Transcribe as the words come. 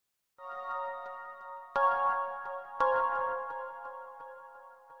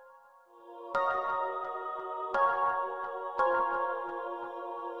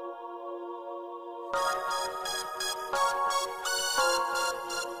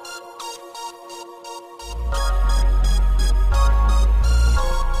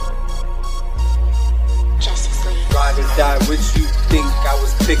never die. What you think I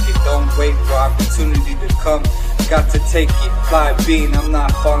was picking? Don't wait for opportunity to come, got to take it. Fly being, I'm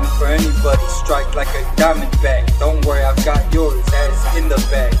not falling for anybody. Strike like a diamondback. Don't worry, I've got yours, ass in the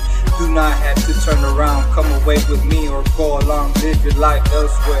bag. Do not have to turn around, come away with me or go along, live your life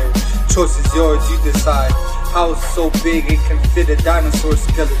elsewhere. Choice is yours, you decide. House so big it can fit a dinosaur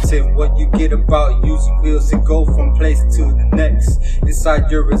skeleton. What you get about using wheels to go from place to the next. Inside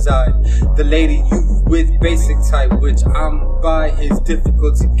your reside. The lady you with basic type, which I'm by, is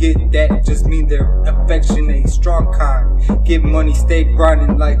difficult to get. That just mean they're affectionate, strong kind. Get money, stay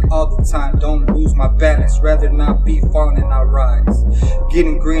grinding like all the time. Don't lose my balance, rather not be falling, I rise.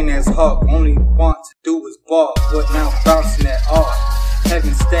 Getting green as Hawk, only want to do is ball, but now bouncing at all.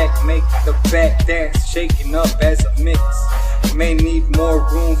 Having stack, make the back dance, shaking up as a mix. May need more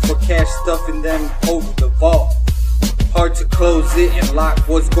room for cash stuffing them over the vault. Hard to close it and lock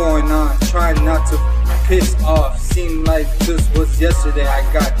what's going on. Trying not to piss off. Seemed like this was yesterday. I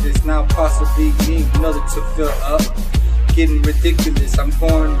got this, now possibly need another to fill up. Getting ridiculous, I'm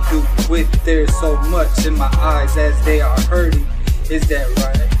going to quit. There's so much in my eyes as they are hurting. Is that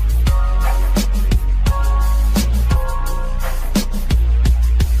right?